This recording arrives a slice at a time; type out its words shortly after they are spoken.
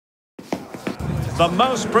the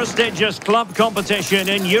most prestigious club competition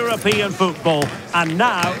in European football. And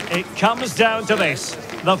now it comes down to this,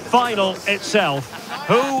 the final itself.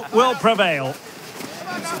 Who will prevail?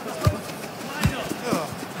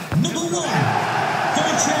 Number 1,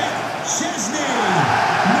 Wojciech Szczesny.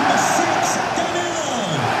 Number 6, Danilo.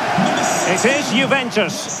 Number 6. It is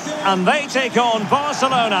Juventus, and they take on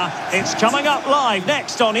Barcelona. It's coming up live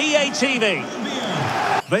next on EA TV.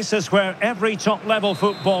 This is where every top-level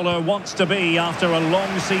footballer wants to be after a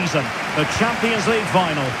long season. The Champions League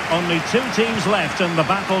final. Only 2 teams left in the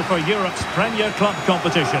battle for Europe's Premier Club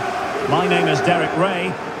competition. My name is Derek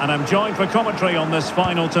Ray, and I'm joined for commentary on this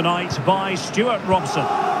final tonight by Stuart Robson.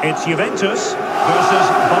 It's Juventus versus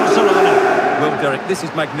Barcelona. Well, Derek, this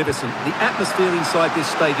is magnificent. The atmosphere inside this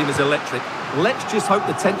stadium is electric. Let's just hope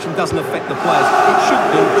the tension doesn't affect the players. It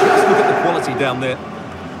should do. Just look at the quality down there.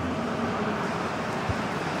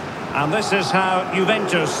 And this is how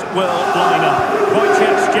Juventus will line up.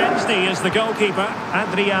 Wojciech Szczesny is the goalkeeper.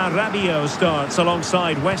 Adrien Rabiot starts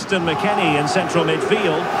alongside Weston McKennie in central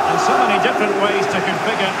midfield. And so many different ways to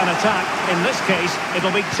configure an attack. In this case,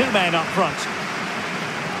 it'll be 2 men up front.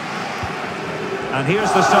 And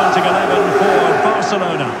here's the starting 11 for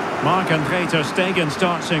Barcelona. Marc-André ter Stegen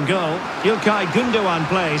starts in goal. İlkay Gündoğan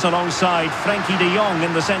plays alongside Frenkie de Jong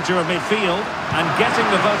in the centre of midfield. And getting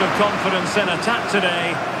the vote of confidence in attack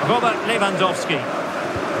today, Robert Lewandowski.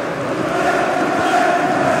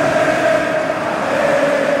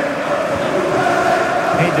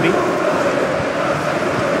 Pedri.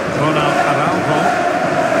 Ronald Araujo.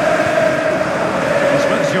 This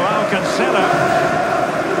was João Cancelo.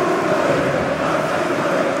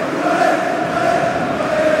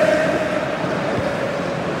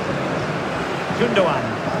 Gündoğan.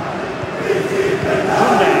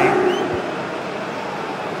 Koundé.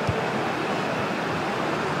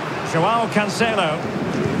 João Cancelo.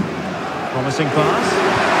 Promising pass.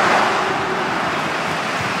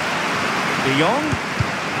 De Jong.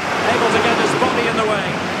 Able to get his body in the way.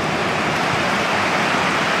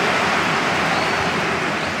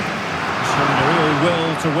 Showing a real will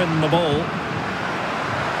to win the ball.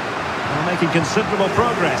 They're making considerable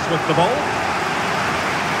progress with the ball.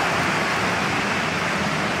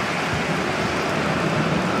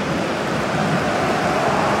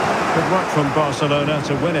 Good work from Barcelona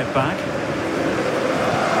to win it back.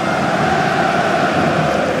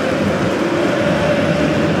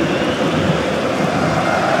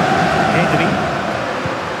 Pedri.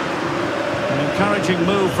 An encouraging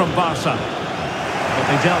move from Barca. But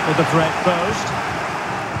they dealt with the threat posed.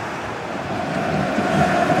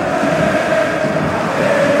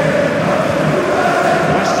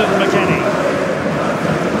 Weston McKennie.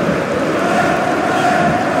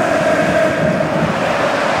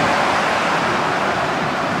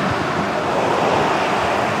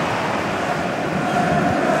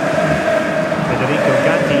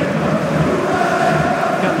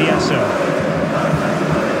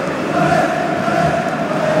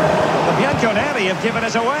 The Bianconeri have given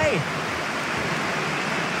us away.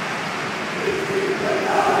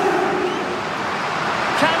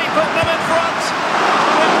 Can he put them in front?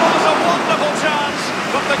 It was a wonderful chance,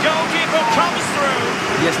 but the goalkeeper comes through.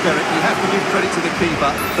 Yes, Derek, you have to give credit to the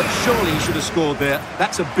keeper, but surely he should have scored there.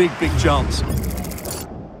 That's a big, big chance.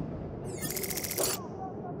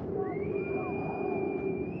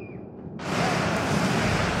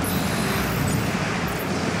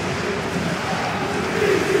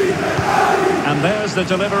 And there's the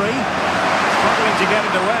delivery. Struggling to get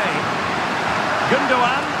it away.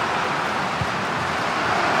 Gündoğan.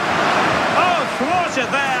 Oh, thwarted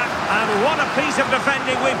there. And what a piece of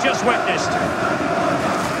defending we've just witnessed.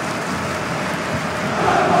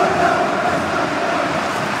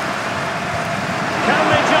 Can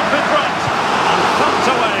they jump in front? And thumped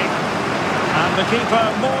away. And the keeper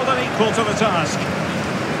more than equal to the task.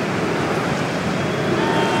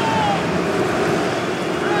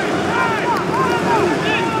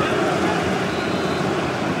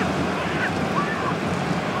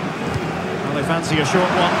 Fancy a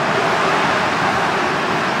short one.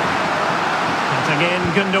 Cutting in,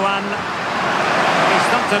 Gündoğan. He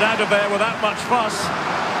stumped it out of there without much fuss.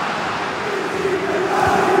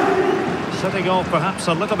 Setting off perhaps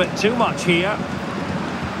a little bit too much here.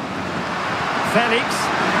 Felix.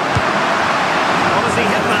 Well, as he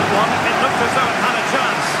hit that one, it looked as though it had a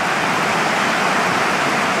chance.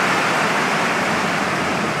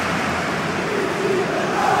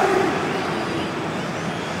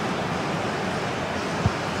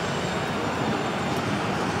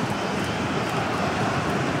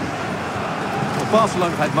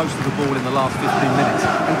 Barcelona had most of the ball in the last 15 minutes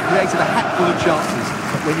and created a hatful of chances.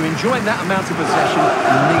 But when you're enjoying that amount of possession,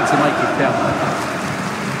 you need to make it count.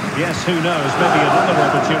 Yes, who knows? Maybe another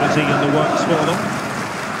opportunity in the works for them.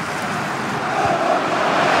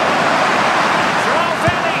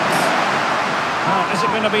 Oh, is it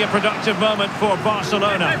going to be a productive moment for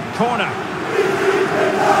Barcelona? Corner.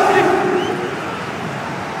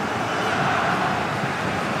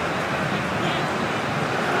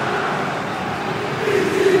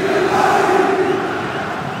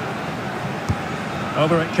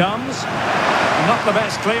 Over it comes. Not the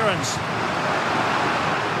best clearance.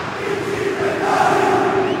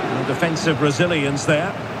 No defensive resilience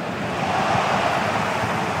there.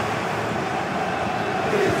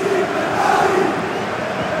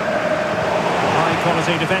 High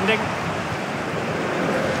quality defending.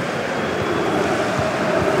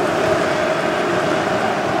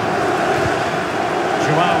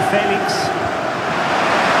 João Felix.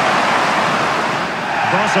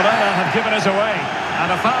 Barcelona have given us away.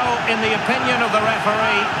 And a foul in the opinion of the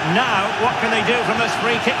referee. Now, what can they do from this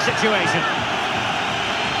free kick situation?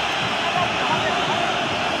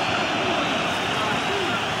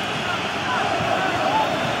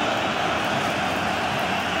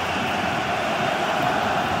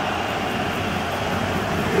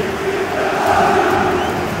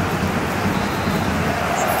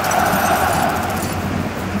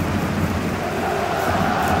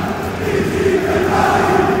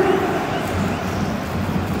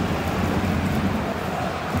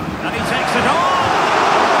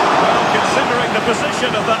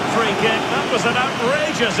 Position of that free kick, that was an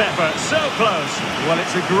outrageous effort, so close. Well,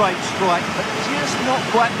 it's a great strike, but just not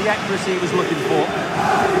quite the accuracy he was looking for.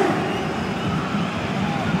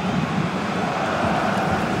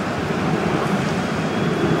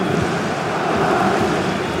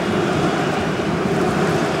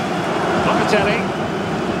 Locatelli.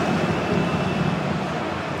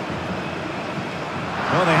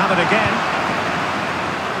 Well, they have it again.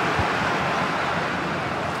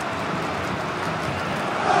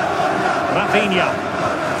 Rafinha.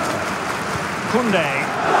 Koundé.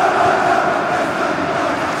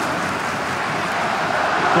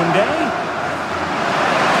 Koundé.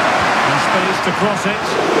 And space to cross it.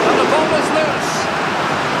 And the ball is loose.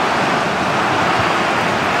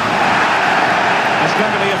 It's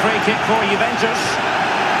going to be a free kick for Juventus.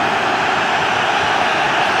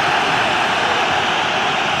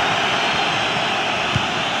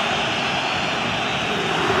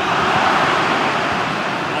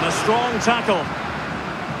 Strong tackle.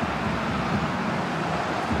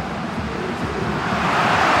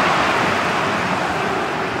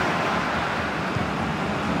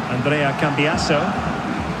 Andrea Cambiasso.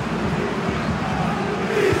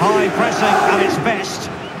 High pressing at its best.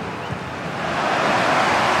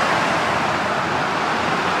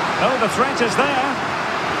 Oh, the threat is there.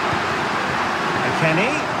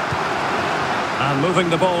 Kenny. And moving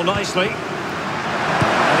the ball nicely.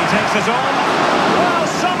 And he takes it on. Well,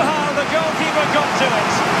 somehow the goalkeeper got to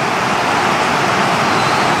it.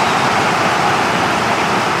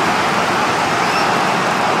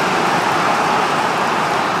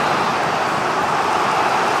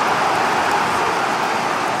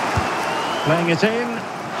 Playing it in.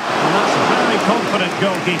 And that's very confident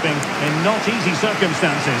goalkeeping in not easy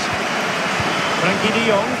circumstances. Frenkie de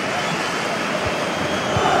Jong.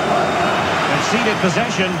 They've ceded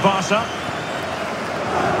possession, Barca.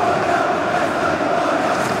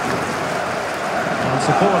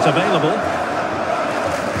 Support available.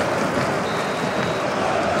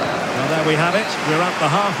 Well, there we have it. We're at the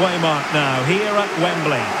halfway mark now, here at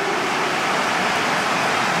Wembley.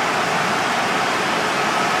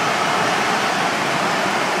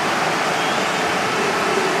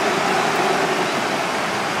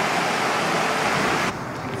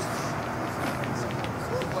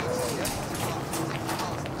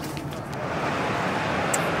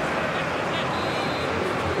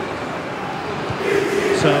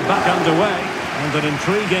 So back underway, and an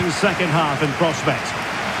intriguing second half in prospect.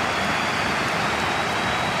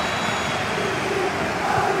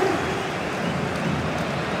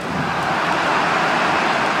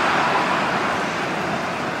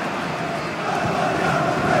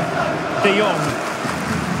 De Jong.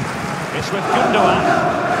 It's with Gundogan.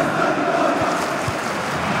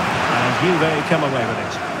 And Juve come away with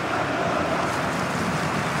it.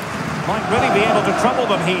 Might really be able to trouble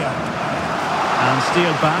them here. And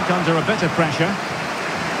steered back under a bit of pressure.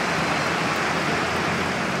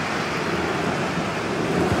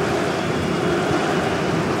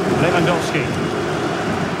 Lewandowski.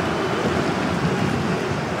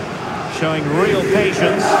 Showing real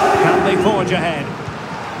patience. Can they forge ahead?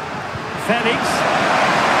 Felix.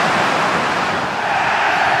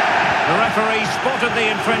 The referee spotted the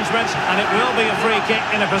infringement, and it will be a free kick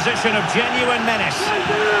in a position of genuine menace.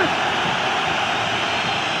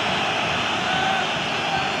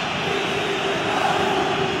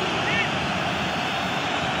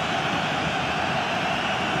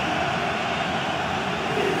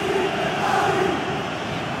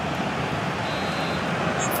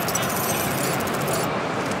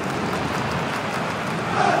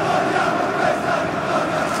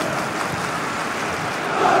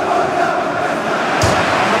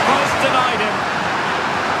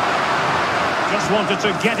 Wanted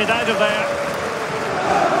to get it out of there.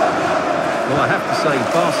 Well, I have to say,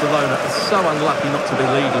 Barcelona are so unlucky not to be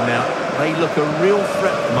leading now. They look a real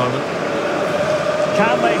threat at the moment.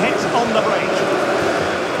 Can they hit on the break?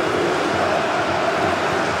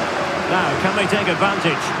 Now, can they take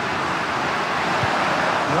advantage?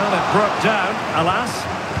 Well, it broke down, alas.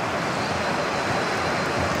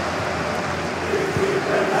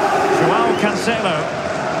 Joao Cancelo.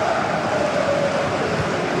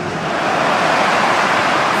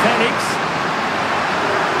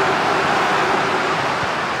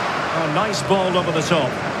 Oh, nice ball over the top.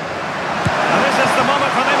 And this is the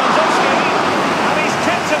moment for Lewandowski. And he's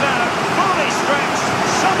kept it out, fully stretched,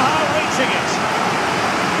 somehow reaching it.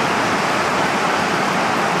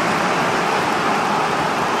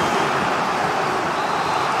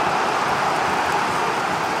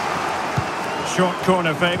 Short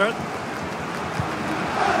corner favoured.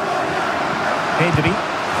 Pedri.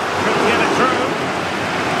 Couldn't get it through.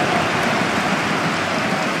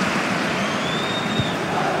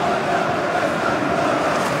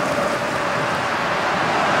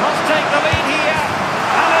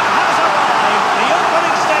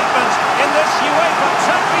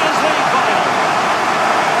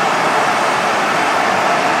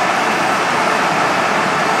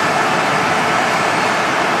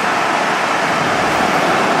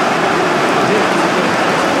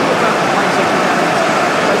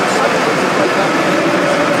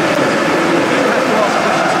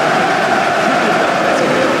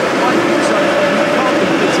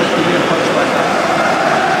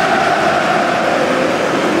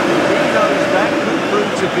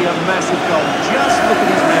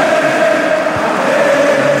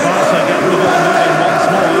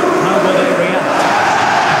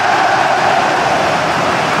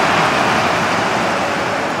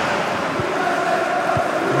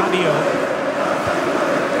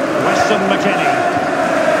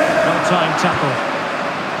 Tackle.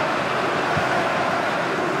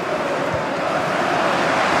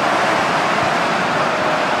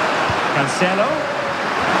 Cancelo.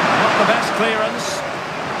 Not the best clearance.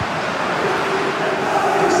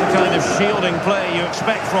 It's the kind of shielding play you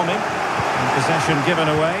expect from him. And possession given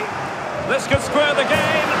away. This could square the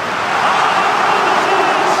game. Oh,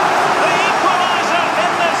 the equaliser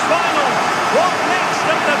in this final. What next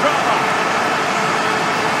in the drama?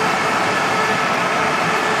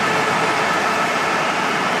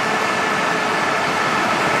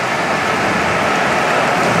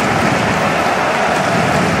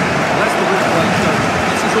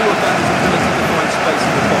 All about his ability to find space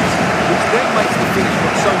in the box, which then makes the finish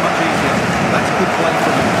look so much easier. That's good play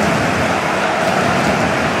from him.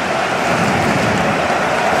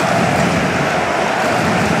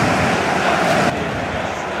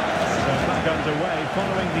 So back underway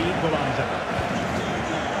following the equaliser.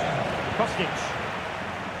 Kostic.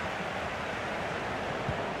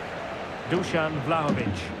 Dusan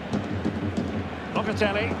Vlahovic.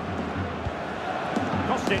 Locatelli.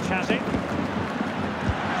 Kostic has it.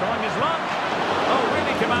 Trying his luck. Oh,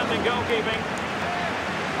 really commanding goalkeeping.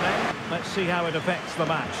 Then, let's see how it affects the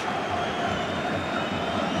match.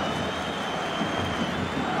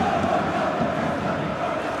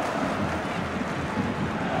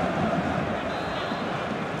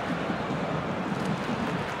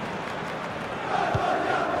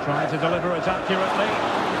 Trying to deliver it accurately.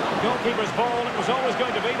 Goalkeeper's ball, it was always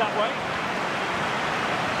going to be that way.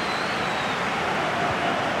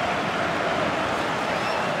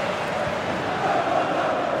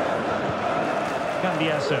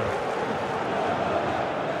 Cambiasso.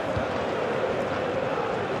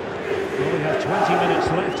 Well, we have 20 minutes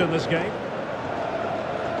left in this game.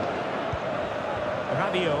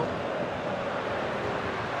 Rabiot.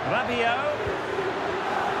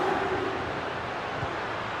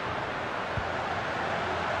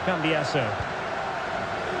 Cambiasso.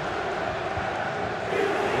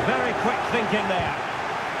 Very quick thinking there.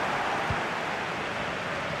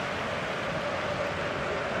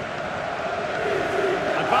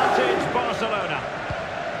 Advantage Barcelona.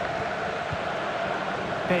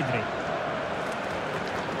 Pedri.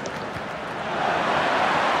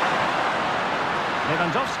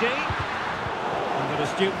 Lewandowski.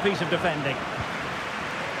 astute piece of defending.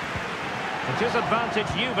 It is advantage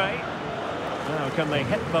Juve. Now can they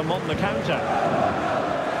hit them on the counter?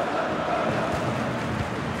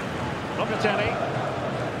 Locatelli.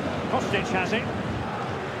 Kostic has it.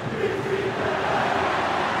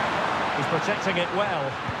 He's protecting it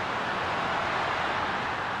well.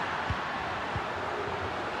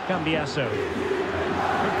 Cambiasso.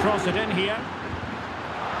 Could cross it in here.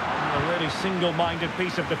 A really single-minded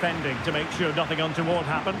piece of defending to make sure nothing untoward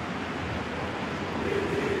happened.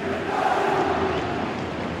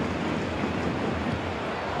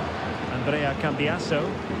 Andrea Cambiasso.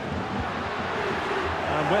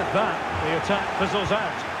 And with that, the attack fizzles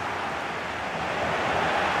out.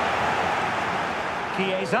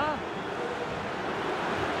 Chiesa.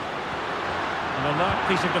 An alert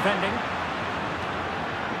piece of defending.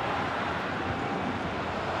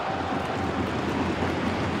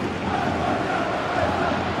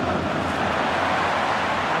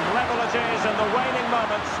 And level it is in the waning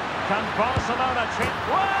moments. Can Barcelona chip?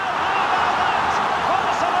 Well, how about that?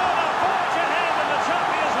 Barcelona forge ahead in the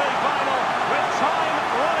Champions League final with time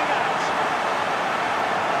running out.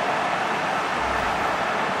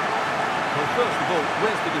 Well, first of all,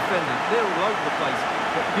 where's the defending? They're all over the place.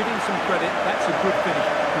 But give him some credit, that's a good finish.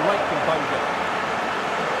 Great composure.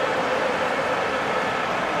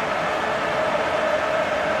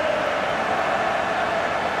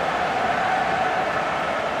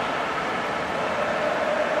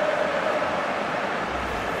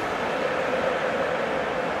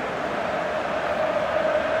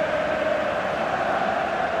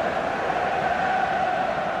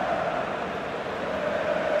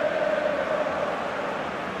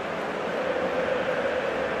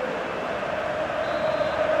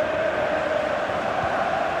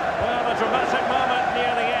 Dramatic moment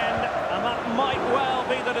near the end, and that might well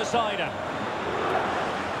be the decider.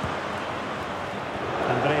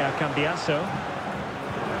 Andrea Cambiasso.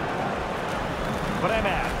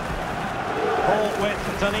 Bremer. Ball with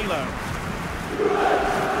Danilo.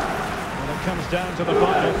 And it comes down to the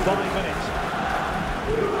final 5 minutes.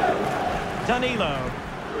 Danilo.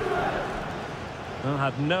 Well,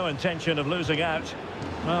 had no intention of losing out.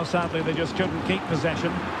 Well, sadly, they just couldn't keep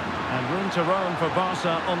possession. And room to roam for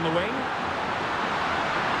Barca on the wing.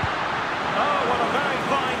 Oh, what a very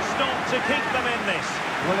fine stop to keep them in this.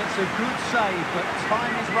 Well, it's a good save, but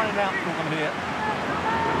time is running out for them here.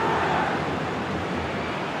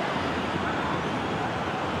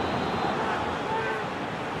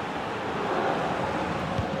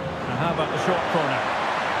 And how about the short corner?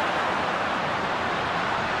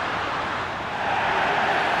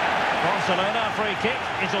 Barcelona free kick.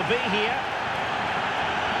 It'll be here.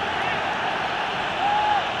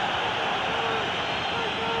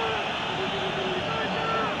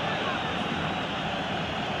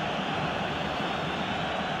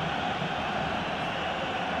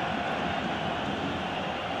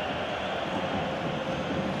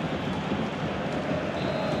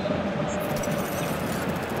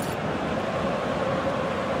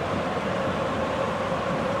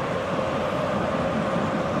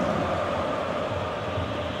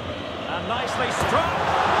 Nicely struck.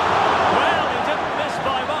 Well, he didn't miss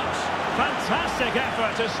by much. Fantastic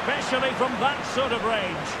effort, especially from that sort of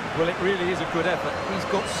range. Well, it really is a good effort. He's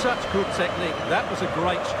got such good technique. That was a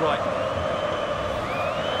great strike.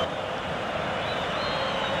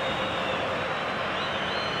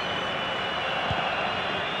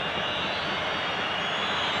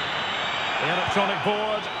 The electronic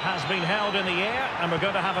board has been held in the air, and we're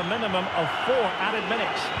going to have a minimum of 4 added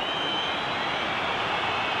minutes.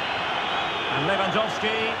 And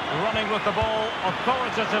Lewandowski running with the ball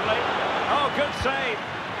authoritatively. Oh, good save.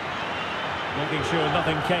 Making sure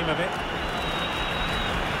nothing came of it.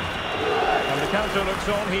 And the counter looks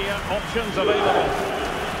on here. Options available.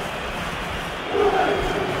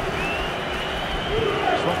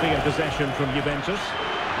 Swapping in possession from Juventus.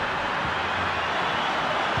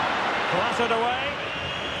 Clattered away.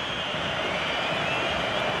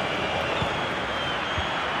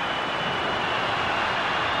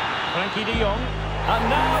 Frankie de Jong. And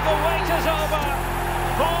now the wait is over.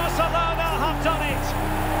 Barcelona have done it.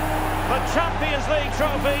 The Champions League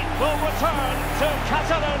trophy will return to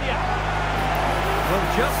Catalonia. Well,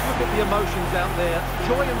 just look at the emotions out there.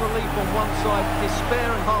 Joy and relief on one side, despair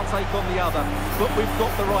and heartache on the other. But we've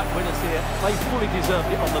got the right winners here. They fully deserved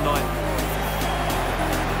it on the night.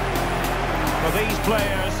 For these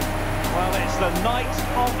players, well, it's the night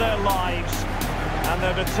of their lives. And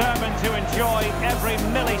they're determined to enjoy every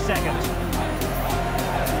millisecond.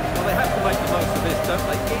 Well, they have to make the most of this, don't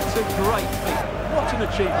they? It's a great feat. What an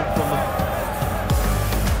achievement from them.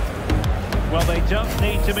 Well, they don't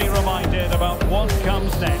need to be reminded about what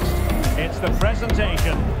comes next. It's the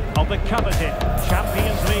presentation of the coveted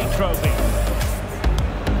Champions League trophy.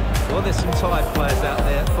 Well, there's some tired players out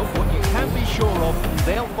there, but what you can be sure of,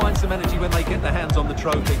 they'll find some energy when they get their hands on the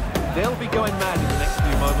trophy. They'll be going mad in the next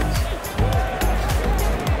few moments.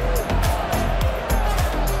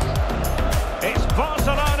 It's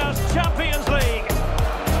Barcelona's Champions League.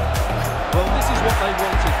 Well, this is what they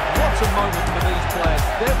wanted. What a moment for these players.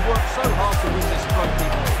 They've worked so hard to win this trophy.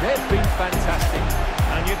 They've been fantastic.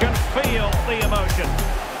 And you can feel the emotion.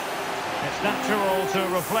 It's natural to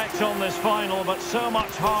reflect on this final, but so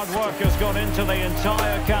much hard work has gone into the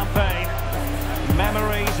entire campaign.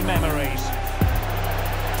 Memories, memories.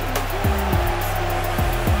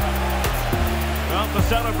 Well, the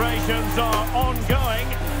celebrations are ongoing.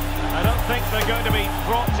 I don't think they're going to be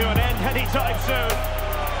brought to an end anytime soon,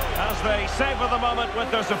 as they savour the moment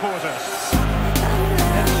with their supporters.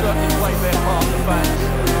 They've certainly played their part, the fans.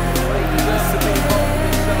 They deserve to be involved in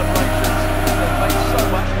these celebrations. They've made so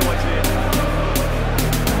much